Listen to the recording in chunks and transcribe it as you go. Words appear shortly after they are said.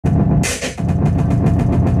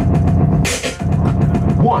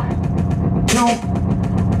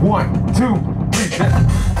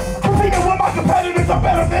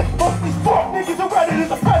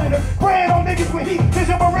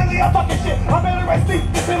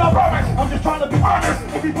I'm just trying to be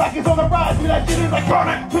honest. If you black is on the rise, me that shit is like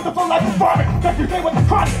chronic. With the flow like a farming, got you day with the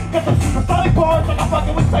chronic. Got some supersonic bars like I'm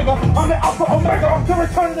fucking with Sega. I'm the Alpha Omega, to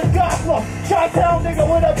return to the God flow. Chi-town nigga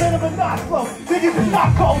with a bit of a knock flow. Niggas is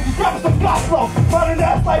not cold, just grabbing some God flow. Running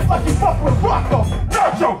ass life like you fucking with Rocco.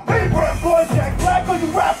 Nacho, Libra, boy Jack Black, or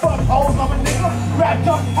you rap up. Hoes, I'm a nigga, rap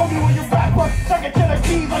jump, homie when you rap up. Second to the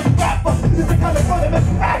keys like you rap up. This is the kind of fun that makes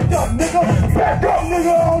you act up, nigga. Back up,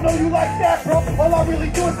 nigga, I don't know you like that, bro. All I really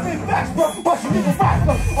do is spit facts, bro. Watch you nigga rap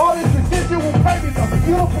up. All this residual pay me though.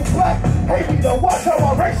 Beautiful black, hate me though. Watch how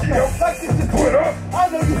I ratio. Like this is Twitter. I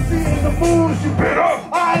know you see it in the moves you bit up.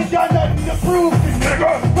 I ain't got nothing to prove to you,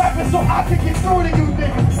 nigga. Rapping so I can get through to you,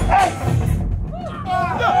 niggas. Hey!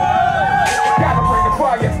 Gotta bring the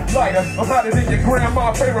fire, lighter. I'm hotter than your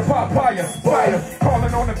grandma's favorite papaya. Spider,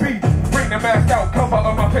 calling on the beat. Bring the mask out, cover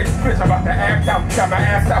of my face, bitch. I'm about to act out, got my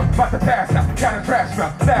ass out, about to pass out. Got a trash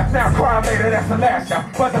now, laugh now, cry later, that's the last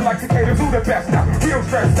now. Buzzing like cicadas, who the best now? Real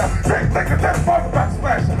stressed out, drink like a test bug about to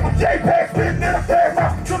splash. J-Pack spitting in a pass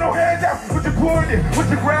out, throw no hands out. What you pouring in, what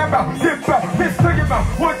you grab out, dip out, bitch to your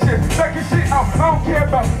mouth. One shit, knocking shit out, I don't care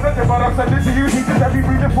about nothing but I'm sending to you. He just every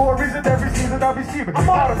breathing for a reason, every season I'll be scheming. I'm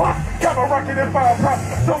out of box, got my rocket and fire pop.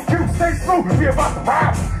 Don't you stay smooth, we about to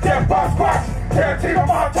ride. That box box, guaranteed I'm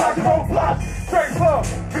on top of old blocks. Straight love,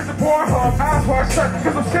 visit Pornhub, eyes wide shut,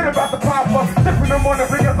 cause I'm shit about to pop up. Sipping them on the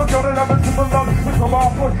fingers, I'm going up into my